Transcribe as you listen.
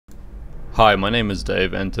Hi, my name is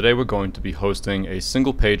Dave, and today we're going to be hosting a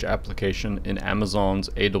single page application in Amazon's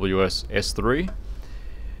AWS S3.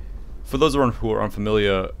 For those who are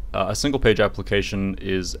unfamiliar, a single page application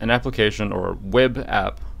is an application or a web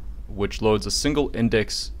app which loads a single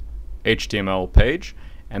index HTML page,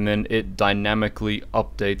 and then it dynamically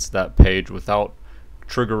updates that page without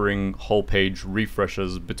triggering whole page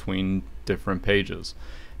refreshes between different pages.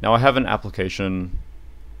 Now I have an application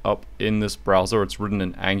up in this browser. It's written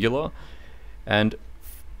in Angular, and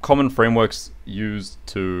common frameworks used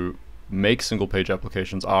to make single page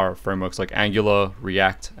applications are frameworks like Angular,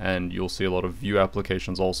 React, and you'll see a lot of Vue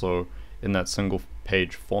applications also in that single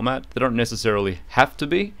page format. They don't necessarily have to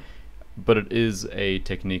be, but it is a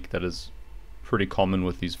technique that is pretty common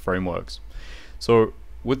with these frameworks. So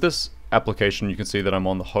with this application, you can see that I'm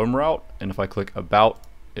on the home route, and if I click About,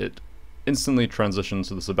 it instantly transitions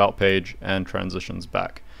to this About page and transitions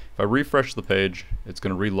back. If I refresh the page, it's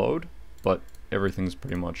going to reload, but everything's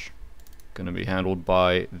pretty much going to be handled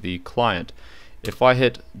by the client. If I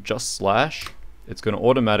hit just slash, it's going to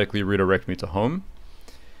automatically redirect me to home.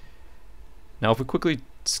 Now if we quickly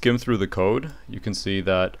skim through the code, you can see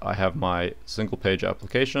that I have my single page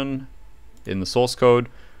application. In the source code,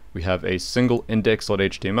 we have a single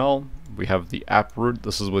index.html. We have the app root.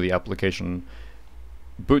 This is where the application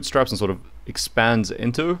bootstraps and sort of expands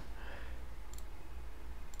into.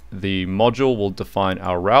 The module will define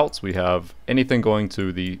our routes. We have anything going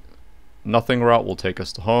to the nothing route will take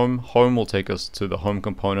us to home. Home will take us to the home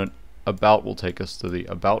component. About will take us to the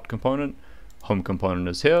about component. Home component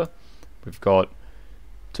is here. We've got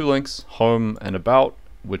two links, home and about,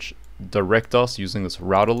 which direct us using this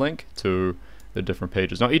router link to the different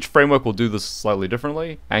pages. Now each framework will do this slightly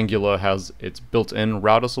differently. Angular has its built-in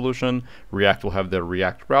router solution. React will have their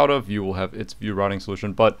React router. Vue will have its Vue routing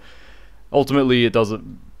solution, but ultimately it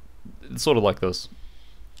doesn't. It's sort of like this.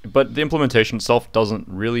 But the implementation itself doesn't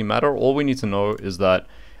really matter. All we need to know is that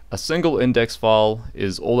a single index file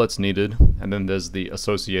is all that's needed, and then there's the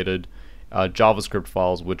associated JavaScript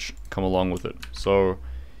files which come along with it. So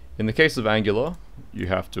in the case of Angular, you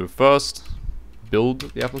have to first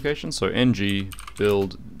build the application, so ng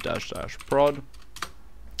build -- prod,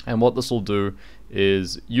 and what this will do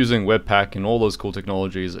is, using Webpack and all those cool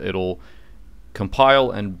technologies, it'll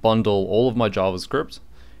compile and bundle all of my JavaScript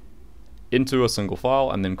into a single file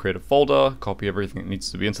and then create a folder, copy everything that needs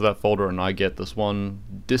to be into that folder, and I get this one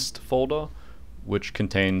dist folder which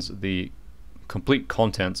contains the complete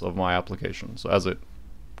contents of my application. So as it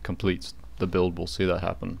completes the build, we'll see that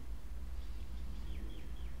happen.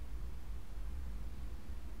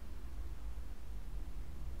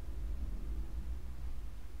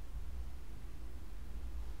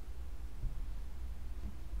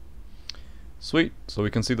 Sweet, so we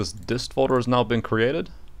can see this dist folder has now been created,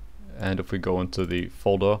 and if we go into the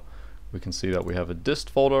folder, we can see that we have a dist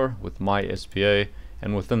folder with my SPA,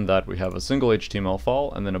 and within that we have a single HTML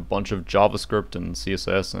file and then a bunch of JavaScript and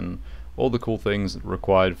CSS and all the cool things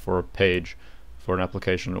required for a page, for an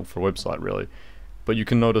application, or for a website really. But you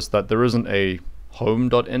can notice that there isn't a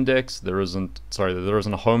home.index, there isn't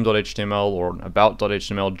a home.html or an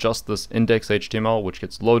about.html, just this index.html which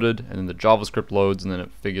gets loaded, and then the JavaScript loads, and then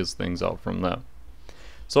it figures things out from there.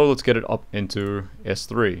 So let's get it up into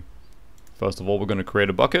S3. First of all, we're going to create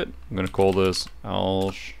a bucket. I'm going to call this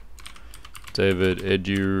alsh david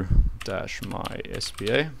edu -my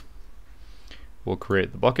SPA. We'll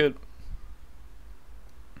create the bucket.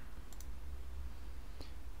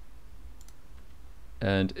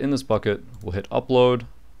 And in this bucket, we'll hit upload,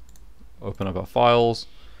 open up our files,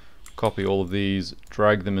 copy all of these,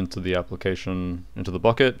 drag them into the application, into the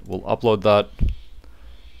bucket. We'll upload that,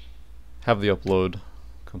 have the upload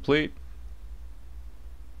complete.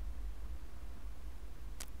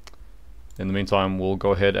 In the meantime, we'll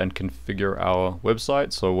go ahead and configure our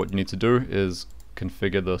website. So what you need to do is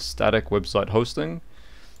configure the static website hosting.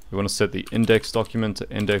 We want to set the index document to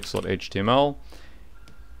index.html.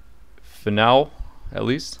 For now, at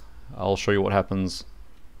least, I'll show you what happens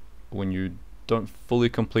when you don't fully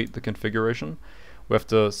complete the configuration. We have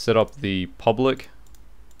to set up the public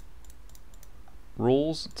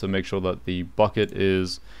rules to make sure that the bucket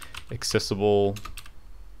is accessible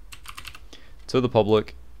to the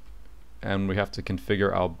public, and we have to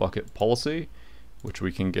configure our bucket policy, which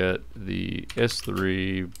we can get the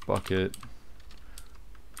S3 bucket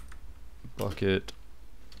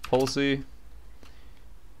policy,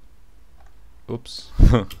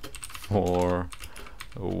 for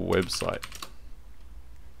a website,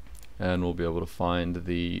 and we'll be able to find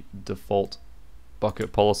the default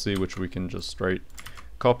bucket policy, which we can just straight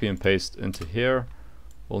copy and paste into here.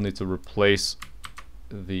 We'll need to replace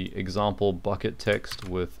the example bucket text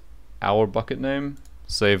with our bucket name,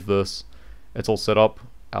 save this. It's all set up.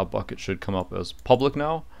 Our bucket should come up as public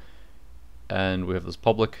now, and we have this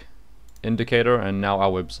public indicator, and now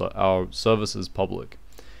our service is public.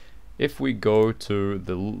 If we go to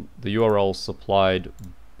the URL supplied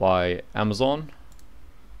by Amazon,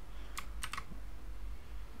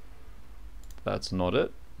 that's not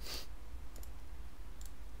it.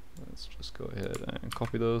 Let's just go ahead and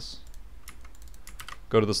copy this.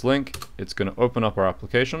 Go to this link. It's going to open up our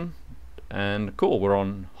application, and cool, we're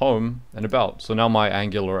on home and about. So now my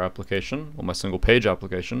Angular application, or my single page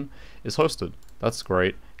application, is hosted. That's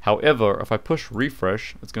great. However, if I push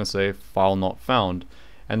refresh, it's going to say file not found.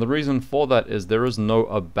 And the reason for that is there is no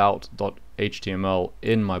about.html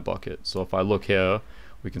in my bucket. So if I look here,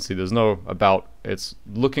 we can see there's no about. It's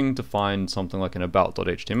looking to find something like an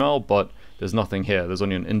about.html, but there's nothing here. There's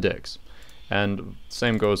only an index. And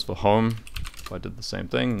same goes for home. If I did the same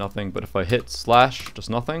thing, nothing. But if I hit slash, just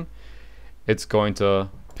nothing, it's going to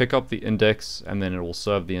pick up the index, and then it will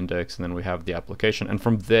serve the index, and then we have the application. And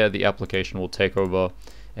from there, the application will take over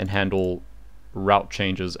and handle route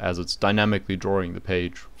changes as it's dynamically drawing the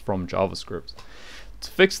page from JavaScript. To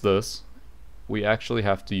fix this, we actually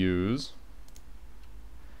have to use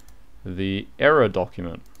the error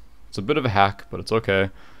document. It's a bit of a hack, but it's okay.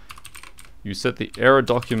 You set the error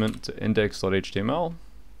document to index.html,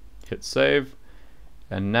 hit save,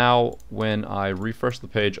 and now when I refresh the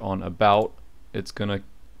page on about, it's gonna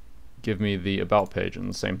give me the about page, and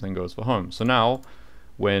the same thing goes for home. So now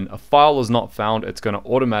when a file is not found, it's going to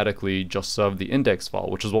automatically just serve the index file,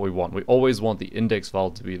 which is what we want. We always want the index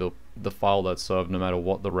file to be the file that's served no matter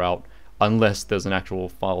what the route, unless there's an actual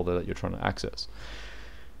file there that you're trying to access.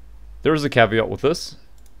 There is a caveat with this.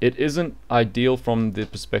 It isn't ideal from the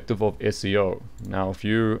perspective of SEO. Now, if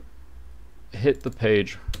you hit the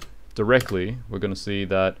page directly, we're going to see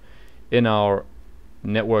that in our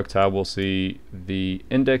network tab, we'll see the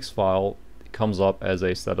index file comes up as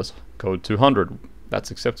a status code 200. That's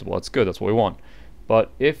acceptable, that's good, that's what we want.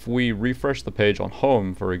 But if we refresh the page on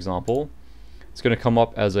home, for example, it's going to come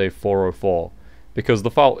up as a 404 because the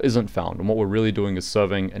file isn't found, and what we're really doing is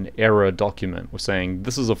serving an error document. We're saying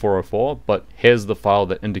this is a 404, but here's the file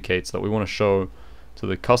that indicates that we want to show to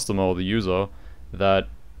the customer or the user that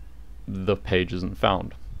the page isn't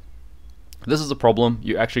found. This is a problem.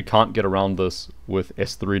 You actually can't get around this with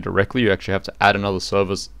S3 directly. You actually have to add another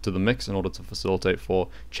service to the mix in order to facilitate for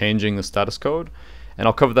changing the status code. And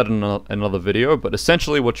I'll cover that in another video, but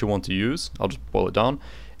essentially what you want to use, I'll just boil it down,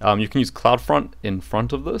 you can use CloudFront in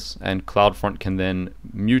front of this, and CloudFront can then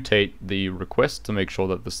mutate the request to make sure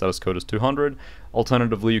that the status code is 200.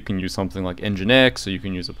 Alternatively, you can use something like Nginx, or you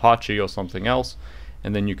can use Apache or something else,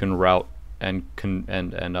 and then you can route and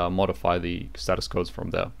modify the status codes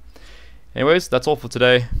from there. Anyways, that's all for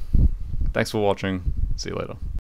today. Thanks for watching. See you later.